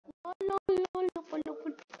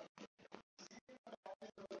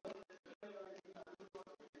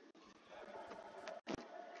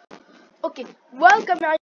Welcome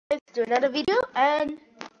guys to another video, and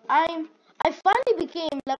I finally became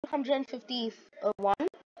level 151,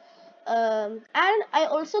 and I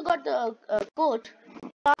also got the coat.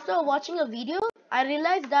 After watching a video, I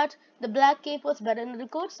realized that the black cape was better than the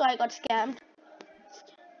coat, so I got scammed.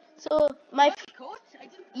 So I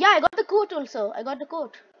got the coat also. I got the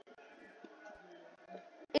coat.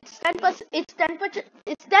 It's 10%. It's 10%.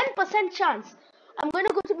 It's 10% chance. I'm gonna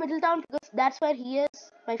go to Middletown because that's where he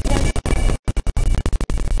is, my friend.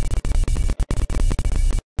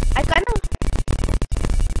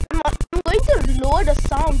 I'm going to lower the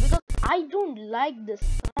sound because I don't like this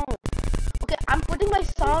sound. Okay, I'm putting my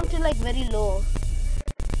sound to like very low.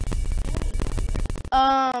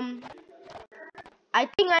 I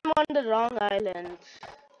think I'm on the wrong island.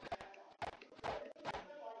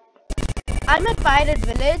 I'm at Pirate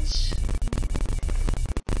Village.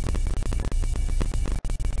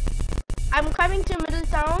 I'm coming to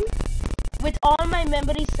Middletown with all my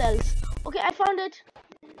memory cells. Okay, I found it.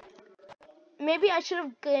 Maybe I should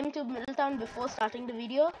have came to Middletown before starting the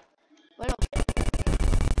video. But okay.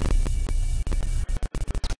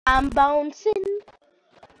 I'm bouncing.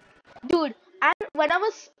 Dude, and when I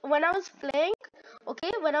was playing,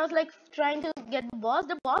 okay, when I was like trying to get the boss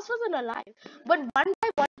wasn't alive. But one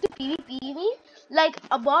guy wanted to PvP me like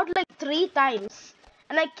about like 3 times.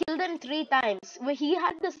 And I killed him 3 times. Where he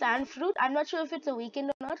had the sand fruit. I'm not sure if it's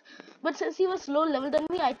awakened or not. But since he was low level than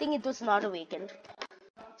me, I think it was not awakened.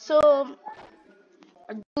 So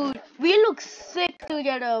dude, we look sick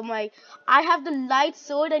together, Mike. I have the light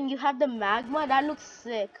sword and you have the magma. That looks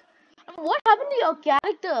sick. What happened to your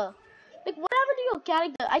character? Like, what happened to your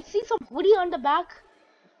character? I see some hoodie on the back,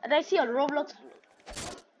 and I see a Roblox.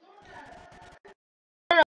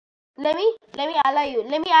 No, let me ally you.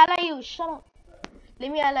 Let me ally you. Shut up.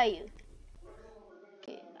 Let me ally you.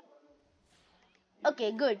 Okay.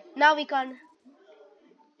 Okay, good. Now we can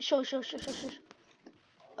show.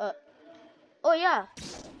 Oh yeah.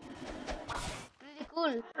 Really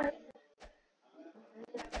cool.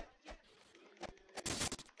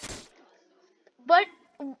 But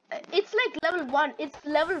it's like level 1. It's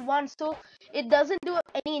level 1, so it doesn't do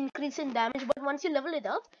any increase in damage. But once you level it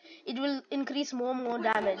up, it will increase more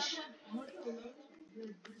damage.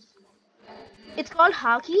 It's called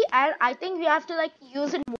Haki, and I think we have to like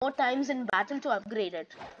use it more times in battle to upgrade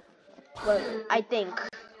it. Well, I think.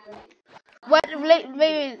 Wait,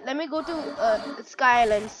 let me go to Sky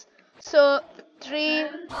Islands. So 3,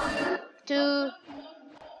 2,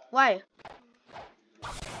 why?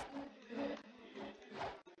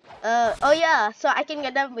 Oh yeah, so I can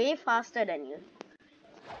get them way faster than you.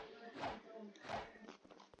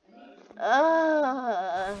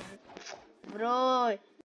 Bro,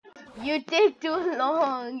 you take too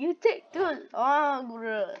long. You take too long,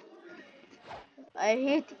 bro. I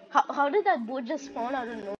hate. How did that boat just spawn out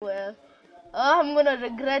of nowhere? Oh, I'm gonna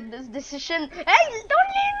regret this decision. Hey,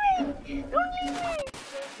 don't leave me! Don't leave me!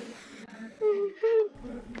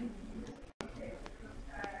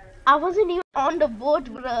 I wasn't even on the boat,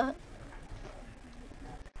 bruh.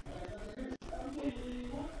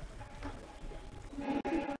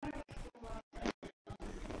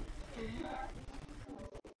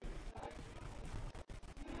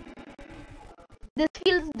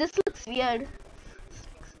 This looks weird.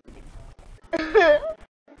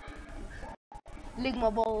 Lick my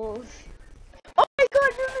balls. Oh my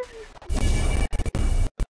god!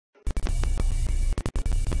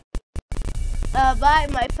 Bye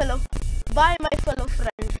my fellow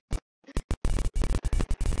friend.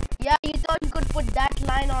 Yeah, you thought you could put that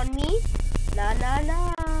line on me? Nah.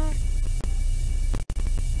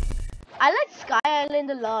 I like Sky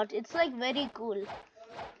Island a lot. It's like very cool.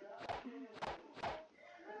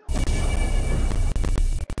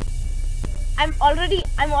 I'm already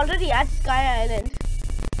at Sky Island.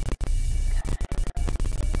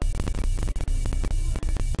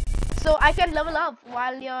 So I can level up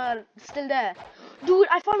while you're still there. Dude,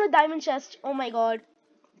 I found a diamond chest. Oh my god.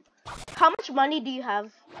 How much money do you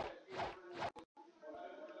have?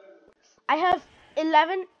 I have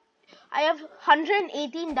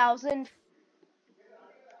 118,000.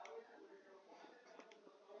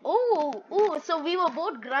 Oh, so we were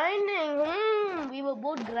both grinding. We were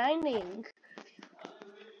both grinding.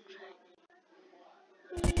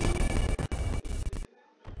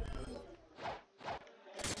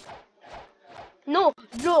 No,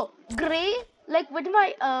 bro, Gray, like with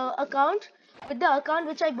my account, with the account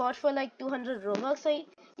which I bought for like 200 Robux, I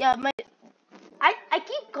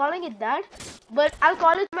keep calling it that, but I'll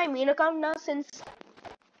call it my main account now since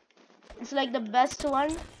it's like the best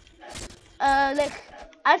one. Like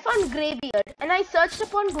I found Greybeard and I searched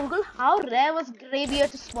upon Google how rare was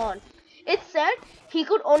Greybeard to spawn. it said he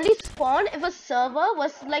could only spawn if a server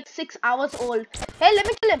was like 6 hours old. Hey, let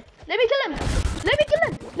me kill him. Let me kill him. Let me kill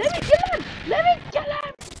him. Let me kill him. Let me kill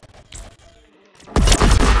him.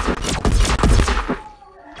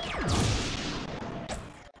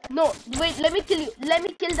 No, wait, let me kill you. Let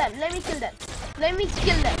me kill them. Let me kill them. Let me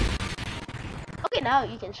kill them. Okay, now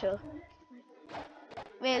you can show.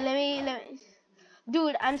 Wait, let me.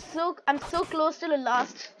 Dude, I'm so close to the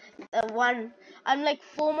last one. I'm like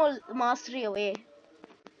 4 more mastery away.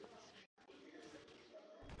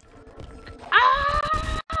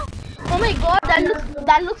 Ah! Oh my god,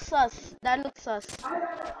 that looks sus. That looks sus.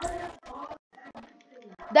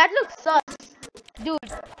 That looks sus.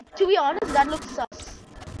 Dude, to be honest, that looks sus.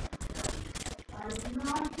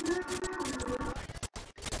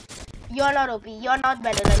 You're not OP. You're not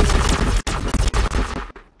better than me.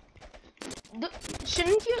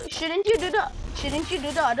 Shouldn't you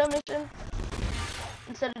do the other mission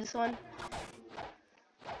instead of this one?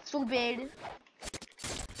 Stupid.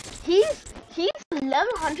 He's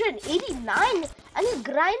level 189 and he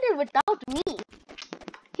grinded without me.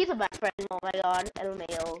 He's a bad friend. Oh my god,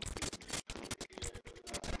 LMAO.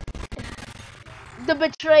 The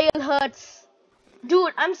betrayal hurts.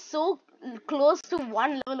 Dude, I'm so close to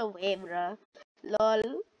 1 level away, bruh. Lol.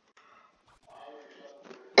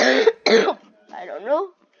 I don't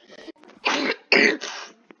know.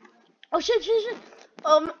 Oh shit.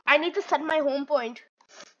 I need to set my home point.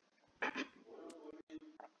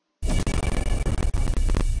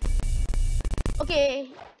 Okay.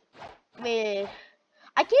 Wait.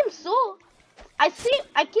 I came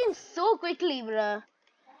so quickly, bruh.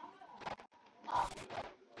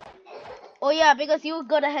 Oh yeah, because you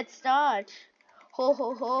got a head start. Ho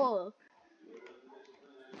ho ho.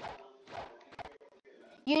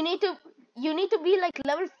 You need to be like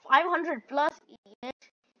level 500 plus, idiot.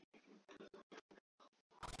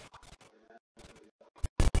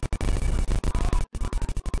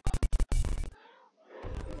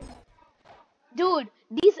 Dude,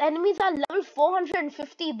 these enemies are level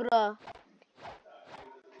 450, bruh.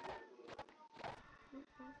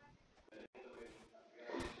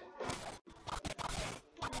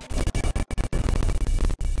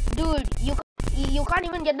 Dude, you can't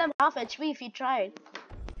even get them half HP if you tried.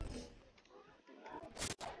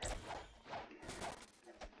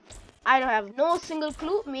 I don't have no single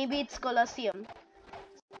clue. Maybe it's Colosseum.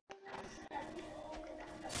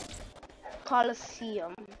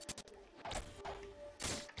 Colosseum.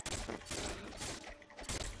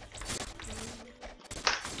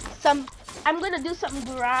 I'm gonna do some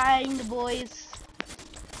grind, boys.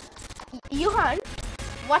 Johan,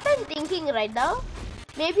 what I'm thinking right now,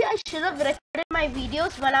 maybe I should have recorded my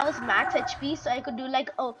videos when I was max HP so I could do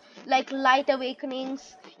like light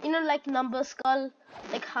awakenings, you know, like Number Skull,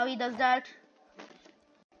 like how he does that,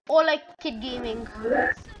 or like Kid Gaming.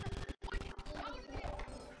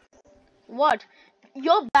 What?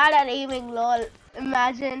 You're bad at aiming, lol.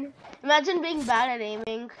 Imagine being bad at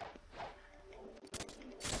aiming.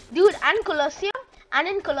 Dude, and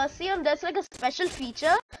in Colosseum there's like a special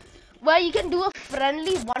feature where you can do a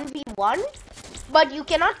friendly 1v1, but you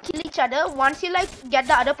cannot kill each other once you like get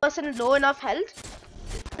the other person low enough health.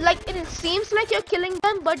 Like it seems like you're killing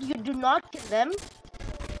them, but you do not kill them,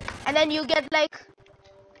 and then you get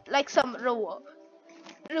like some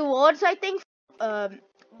rewards, I think,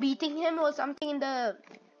 beating him or something in the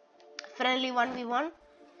friendly 1v1,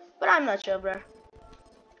 but I'm not sure, bro.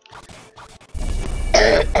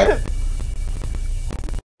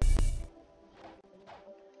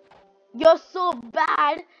 You're so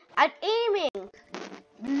bad at aiming.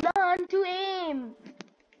 Learn to aim.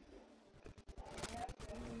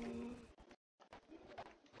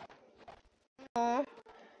 No.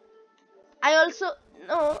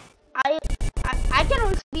 I can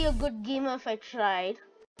also be a good gamer if I tried.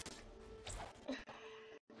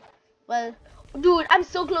 Well, dude, I'm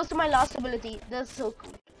so close to my last ability. That's so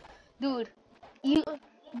cool.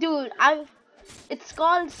 Dude, it's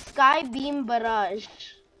called Sky Beam Barrage.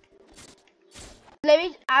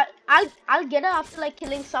 I'll get it after like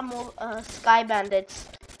killing some more sky bandits.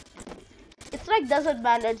 It's like desert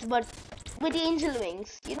bandits, but with angel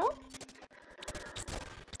wings, you know?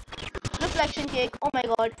 Reflection kick. Oh my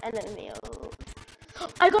god, and then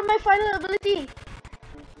I got my final ability.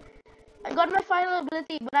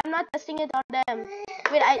 But I'm not testing it on them.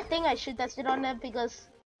 Wait, I think I should test it on them because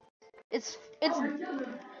it's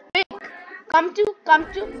wait, come to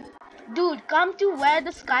dude, come to where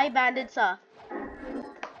the sky bandits are.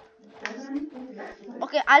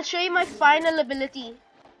 Okay, I'll show you my final ability.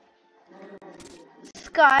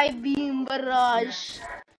 Sky Beam Barrage.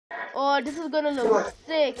 Oh, this is gonna look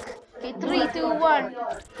sick. Okay, 3, 2, 1.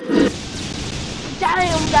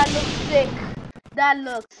 Damn, that looks sick. That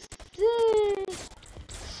looks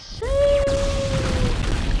sick.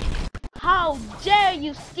 How dare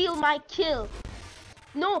you steal my kill?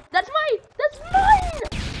 No, that's mine. That's mine.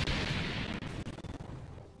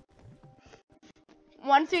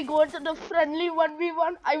 Once we go to the friendly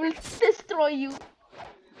 1v1, I will destroy you.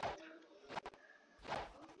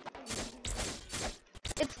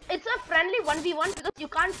 It's a friendly 1v1 because you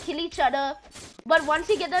can't kill each other. But once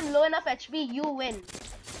you get that low enough HP, you win.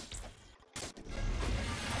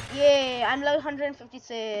 Yay, I'm level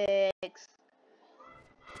 156.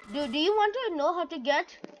 Do you want to know how to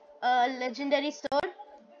get a legendary sword?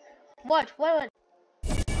 What?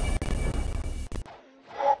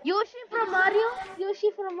 Yoshi from Mario? Yoshi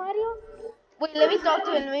from Mario? Wait, let me talk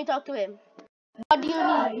to him. What do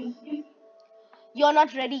you need? You're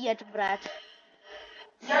not ready yet, brat.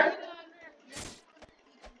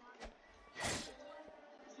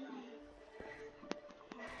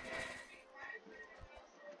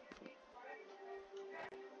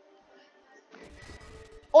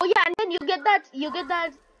 Oh yeah, and then you get that,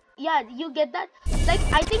 yeah, you get that. Like,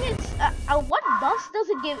 I think it's, what buffs does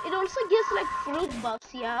it give? It also gives like fruit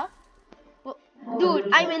buffs, yeah? Dude,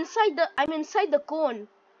 I'm inside the cone.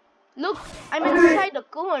 Look, I'm inside the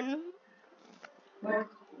cone.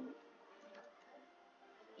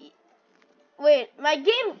 Wait, my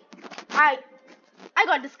game, I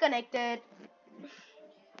got disconnected.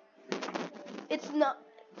 It's not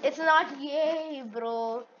yay,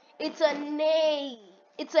 bro. It's a nay.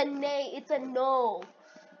 It's a no.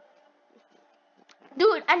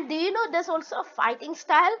 Dude, and do you know there's also a fighting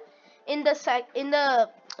style in the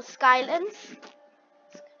Skylands?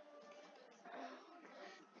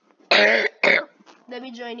 Let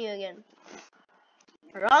me join you again.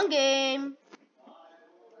 Wrong game.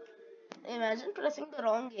 Imagine pressing the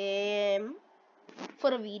wrong game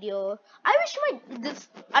for a video. I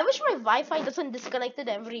wish my Wi-Fi doesn't disconnect at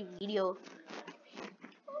every video.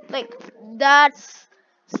 Like, that's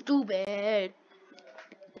stupid.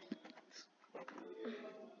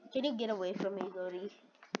 Can you get away from me, Gauri?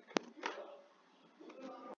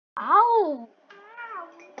 Ow!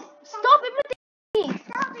 Stop imitating me!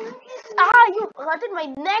 Ah, you hurted my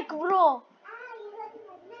neck, bro.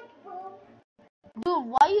 Dude,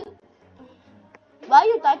 why are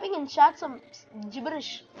you typing in chat some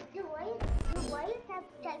gibberish? Dude, why are you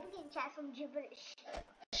typing in chat some gibberish?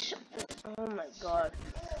 Oh my god.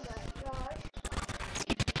 Oh my god.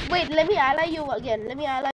 Wait, let me ally you again. Wait, let me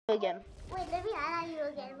ally you again.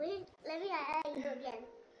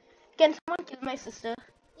 Can someone kill my sister?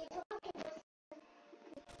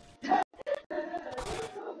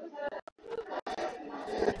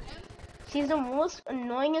 She's the most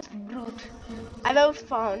annoyingest brute I've ever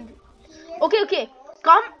found. Okay.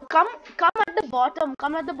 Come at the bottom.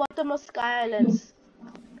 Come at the bottom of Sky Islands.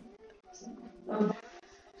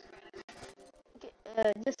 Okay,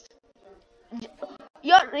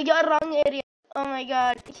 you're wrong area. Oh my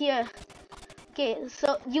god, here. Okay,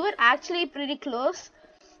 so you were actually pretty close.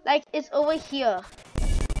 Like, it's over here.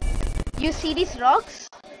 You see these rocks?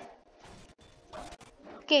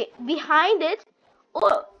 Okay, behind it.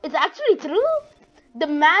 Oh, it's actually true. The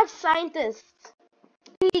mad scientist.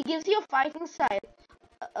 He gives you a fighting style.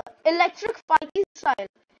 Electric fighting style.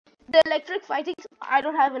 The electric fighting, I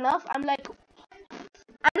don't have enough. I'm like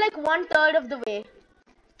 1/3 of the way.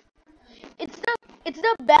 It's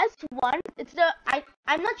the best one.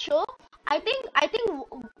 I'm not sure. I think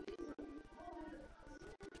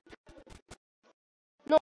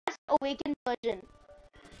no, that's awakened version.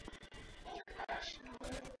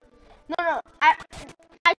 No.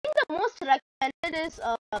 I think the most recommended is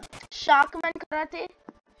Sharkman Karate.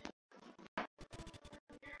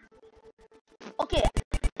 Okay.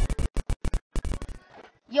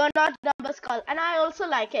 You're not Number Skull, and I also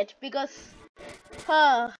like it because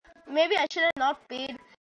maybe I should have not paid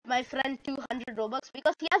my friend 200 Robux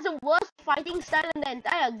because he has the worst fighting style in the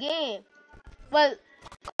entire game. Well,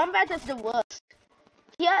 combat is the worst.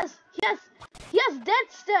 He has dead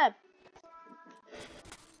step.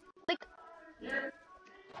 Like,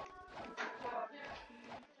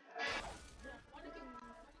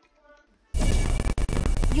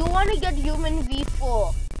 you want to get human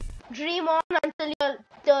V4. Dream on until your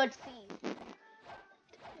third C.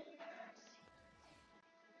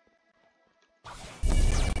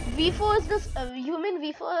 V4 is this human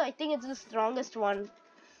V4. I think it's the strongest one.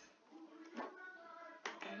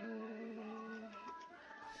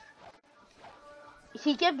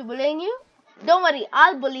 He kept bullying you? Don't worry,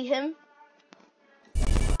 I'll bully him.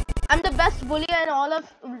 I'm the best bullier in all of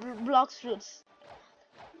Blox Fruits.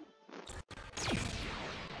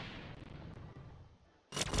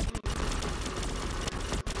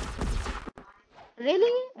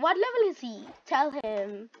 Really? What level is he? Tell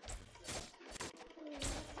him.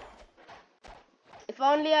 If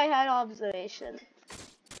only I had observation.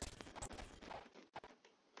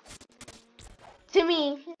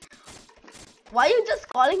 Timmy. Why are you just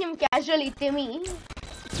calling him casually Timmy?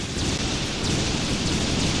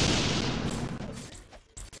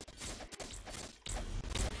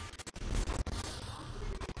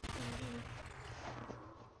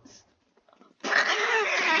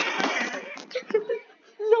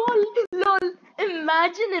 Lol, lol.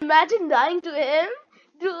 Imagine dying to him.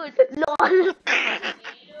 Dude, lol.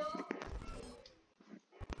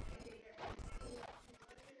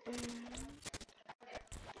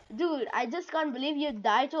 Dude, I just can't believe you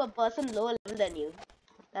died to a person lower level than you.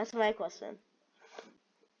 That's my question.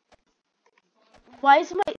 Why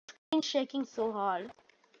is my screen shaking so hard?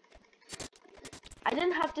 I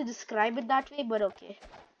didn't have to describe it that way, but okay.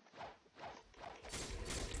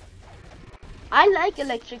 I like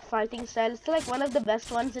electric fighting style. It's like one of the best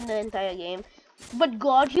ones in the entire game. But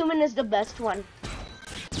God Human is the best one.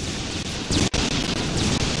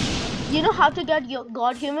 You know how to get your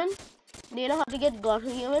God Human? Do you know how to get God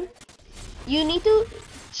Human? You need to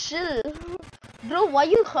chill. Bro, why are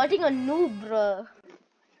you hurting a noob, bro?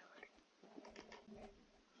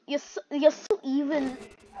 You're so evil.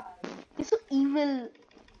 You're so evil.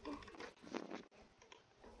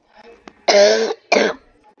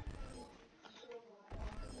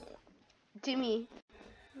 Timmy.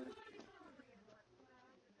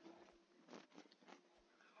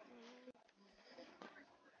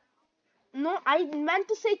 No, I meant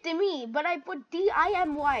to say Timmy, but I put Timmy.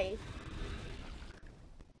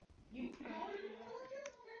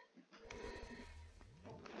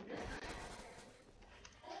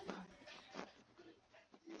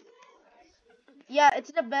 Yeah,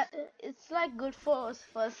 it's the best. It's like good for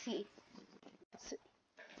C. S-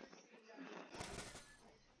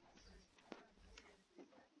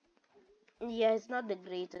 Yeah, it's not the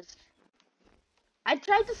greatest. I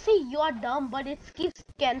tried to say you're dumb, but it keeps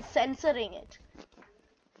censoring it.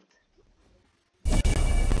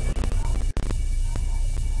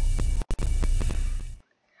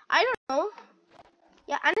 I don't know.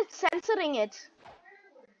 Yeah, and it's censoring it.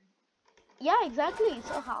 Yeah, exactly.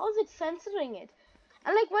 So how is it censoring it?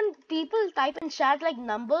 And like when people type in chat like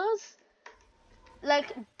numbers,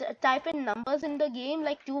 like type in numbers in the game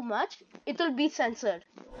like too much, it will be censored.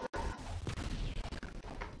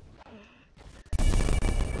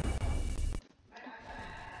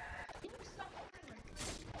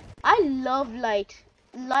 I love light.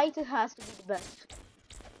 Light has to be the best.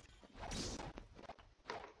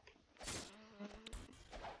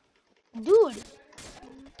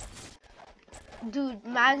 Dude,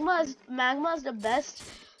 magma is the best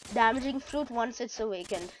damaging fruit once it's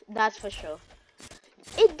awakened. That's for sure.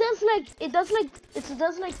 It does like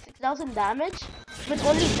 6,000 damage with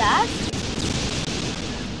only that.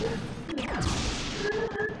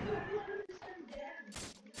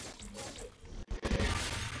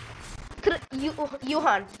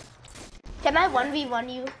 Johan, can I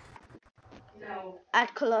 1v1 you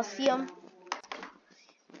at Colosseum?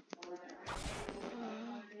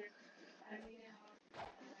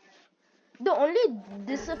 The only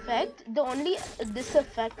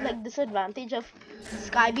disadvantage of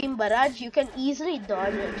Skybeam Barrage, you can easily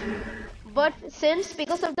dodge it. But since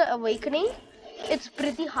because of the awakening, it's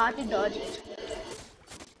pretty hard to dodge it.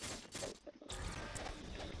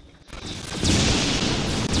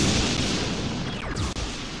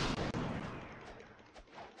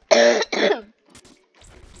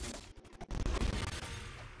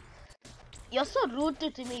 You're so rude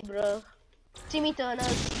to Timmy, bro. Timmy Turner.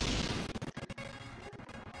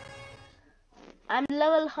 I'm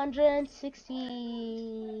level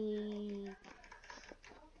 160.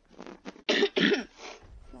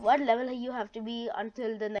 What level you have to be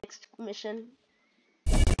until the next mission?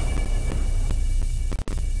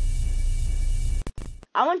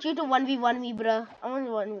 I want you to 1v1 me, bro. I want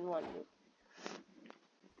you 1v1 me.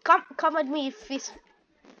 Come at me if it's...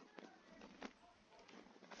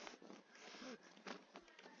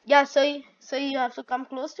 Yeah, so you have to come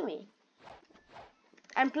close to me.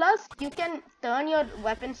 And plus, you can turn your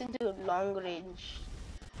weapons into long range.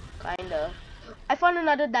 Kinda. I found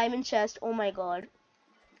another diamond chest. Oh my god.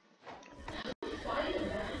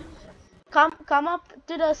 Come up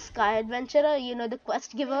to the Sky Adventurer, you know, the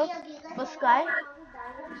quest giver for Sky.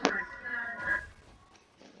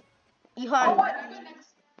 Johan.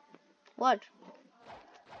 What?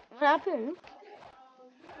 What happened?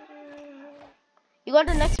 You got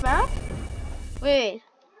the next map? Wait.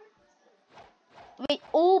 Wait,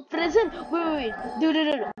 oh, prison. Wait.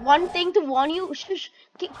 Dude. One thing to warn you. Shh.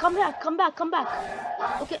 Come back.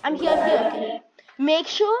 Okay, I'm here. Okay. Make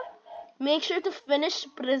sure to finish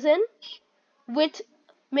prison with.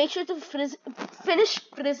 Make sure to finish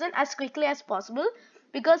prison as quickly as possible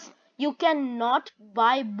because you cannot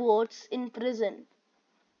buy boats in prison.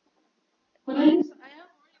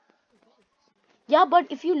 Yeah, but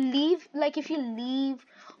if you leave,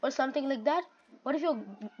 or something like that, what if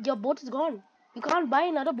your boat is gone? You can't buy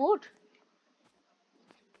another boat.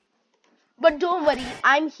 But don't worry,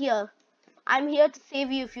 I'm here. I'm here to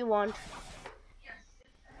save you if you want.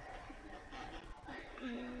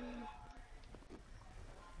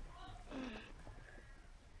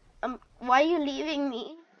 Why are you leaving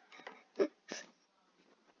me?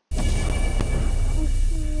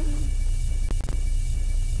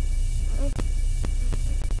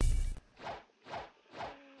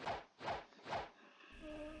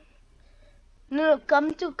 No,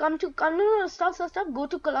 no, stop. Go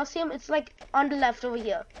to Colosseum. It's like on the left over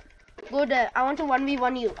here. Go there. I want to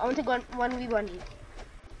 1v1 you. I want to 1v1 you.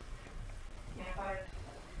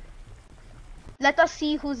 Let us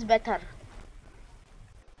see who's better.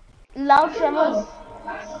 Loud tremors.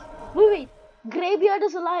 Wait. Greybeard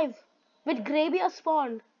is alive. With Greybeard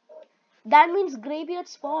spawned. That means Greybeard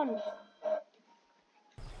spawned.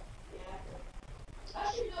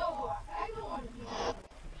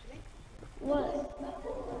 What?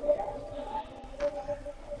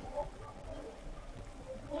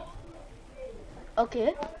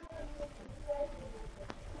 Okay.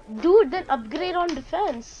 Dude, then upgrade on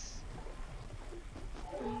defense.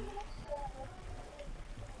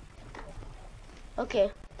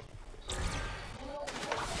 Okay.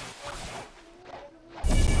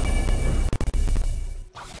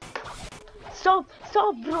 Stop,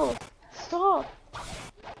 bro. Stop.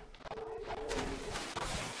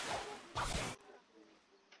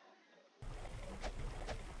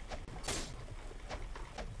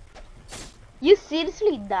 You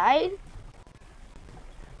seriously died?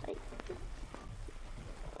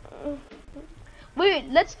 Wait,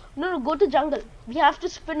 no, go to jungle. We have to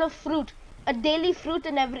spin a fruit. A daily fruit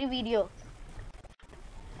in every video.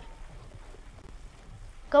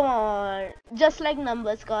 Come on. Just like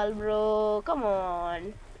numbers call, bro. Come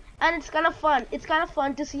on. And it's kind of fun. It's kind of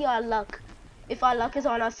fun to see our luck. If our luck is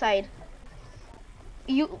on our side.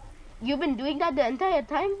 You've been doing that the entire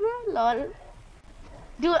time, bro? Lol.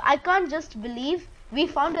 Dude, I can't just believe we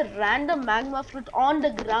found a random magma fruit on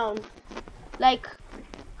the ground. Like,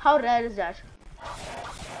 how rare is that?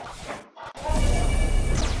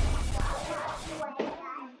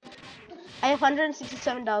 I have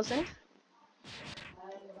 167,000.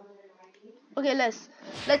 Okay, let's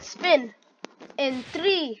spin in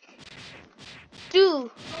 3,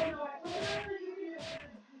 2.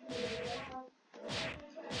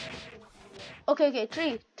 Okay,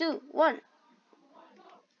 3, 2, 1.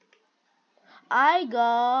 I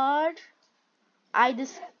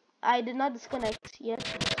did not disconnect yet.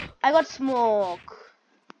 I got smoke.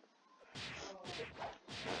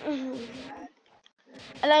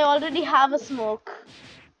 And I already have a smoke.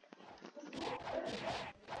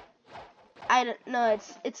 I don't know,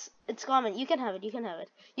 it's common. You can have it.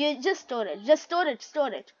 You just store it.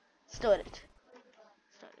 Store it.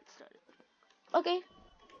 Okay.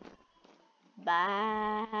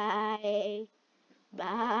 Bye.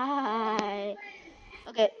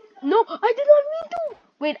 Okay. No, I did not mean to.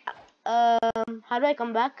 Wait. How do I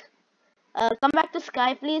come back? Come back to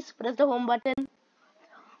Sky, please. Press the home button.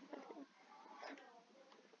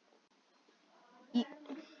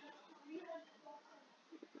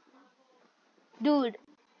 Dude,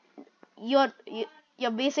 you're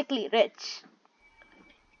basically rich.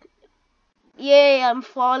 Yay, I'm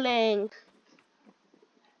falling.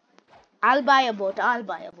 I'll buy a boat.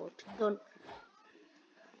 Don't.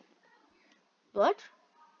 What?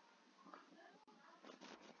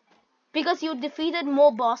 Because you defeated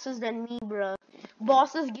more bosses than me, bruh.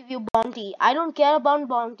 Bosses give you bounty. I don't care about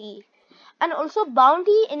bounty. And also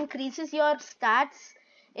bounty increases your stats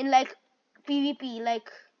in like PvP. Like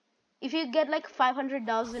if you get like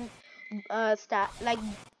 500,000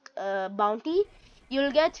 bounty,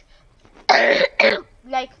 you'll get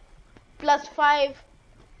like +5,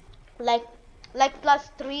 like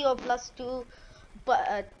 +3 or +2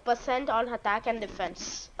 percent on attack and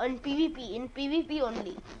defense in PvP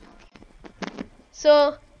only.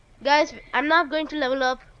 So guys, I'm not going to level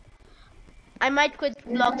up. I might quit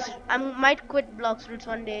Blox Fruits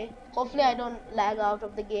one day. Hopefully I don't lag out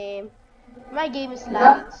of the game. My game is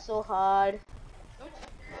lagging so hard.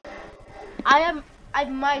 I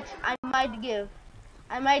might give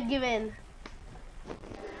in.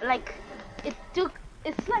 Like It took.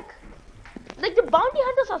 It's like the bounty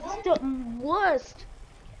hunters are still worst.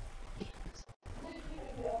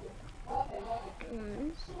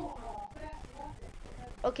 Mm.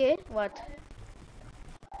 Okay, what?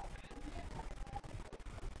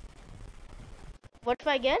 What if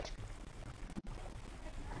I get?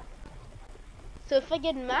 So if I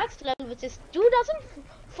get max level, which is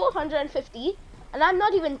 2,450, and I'm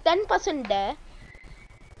not even 10% there,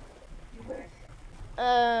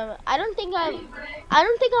 I don't think I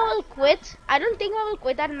will quit. I don't think I will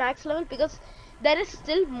quit at max level because there is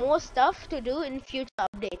still more stuff to do in future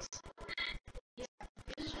updates.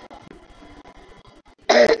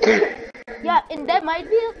 Yeah, and there might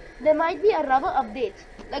be a rubber update,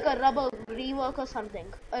 like a rubber rework or something,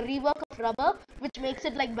 a rework of rubber which makes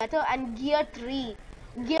it like better, and gear 3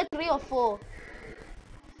 or 4,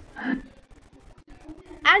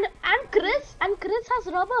 and Chris has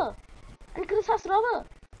rubber,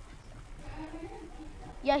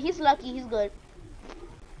 yeah, he's lucky, he's good.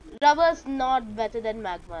 Rubber's not better than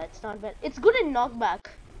magma. It's not bad. It's good in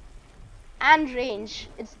knockback and range.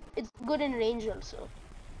 It's good in range also,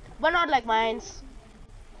 but not like mine's.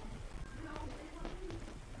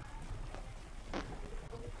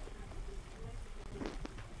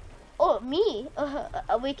 Oh, me?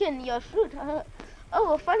 Awaken your fruit.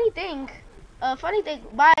 Oh, a funny thing. Funny thing.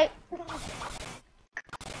 Bye.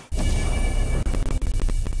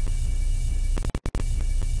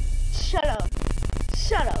 Shut up.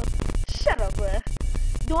 Shut up. Shut up, bruh.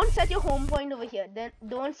 Don't set your home point over here. Then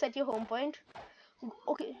don't set your home point.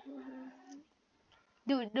 Okay.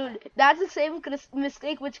 Dude, that's the same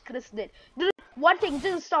mistake which Chris did. Dude, one thing,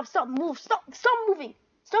 just stop, move, stop moving.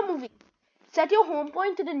 Set your home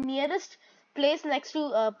point to the nearest place next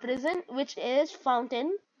to prison, which is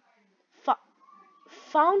Fountain.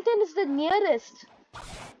 Fountain is the nearest.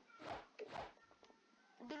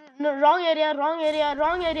 No, wrong area.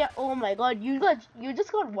 Oh my god, you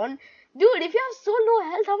just got one. Dude, if you have so low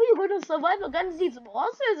health, how are you going to survive against these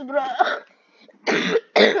bosses, bro?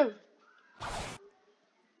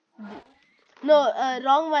 No,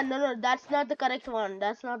 wrong one. No, that's not the correct one.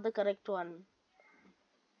 That's not the correct one.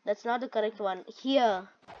 Here.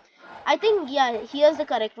 I think, yeah, here's the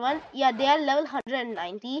correct one. Yeah, they are level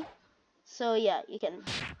 190. So, yeah, you can.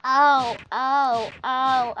 Ow.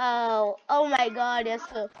 Oh my god, you're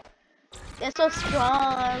so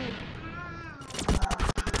strong.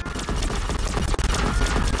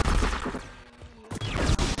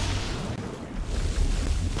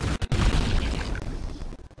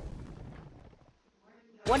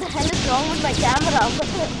 What the hell is wrong with my camera?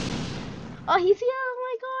 Oh, he's here. Oh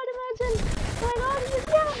my god, imagine. Oh my god, he's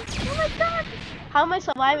here. Oh my god. How am I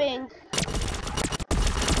surviving?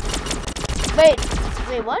 Wait,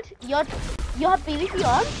 what? You have PvP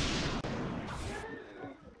on?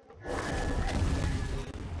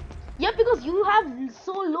 Yeah, because you have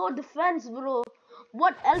so low defense, bro.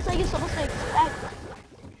 What else are you supposed to expect?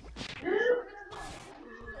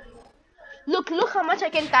 Look how much I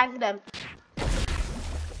can tank them.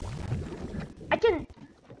 I can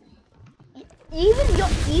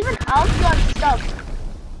even out your stuff.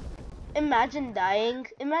 Imagine dying,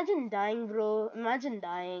 bro. Imagine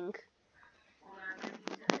dying.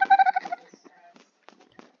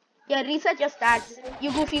 Yeah, reset your stats,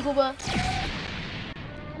 you goofy goober.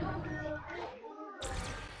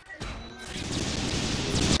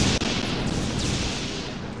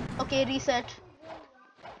 Okay, reset.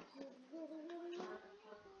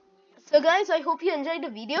 So guys, I hope you enjoyed the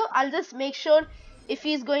video. I'll just make sure if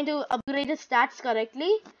he's going to upgrade his stats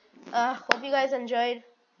correctly. Hope you guys enjoyed.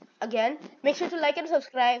 Again, make sure to like and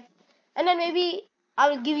subscribe, and then maybe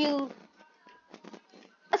I'll give you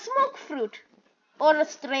a smoke fruit or a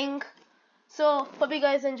string. So hope you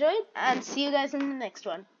guys enjoyed, and see you guys in the next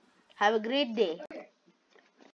one. Have a great day.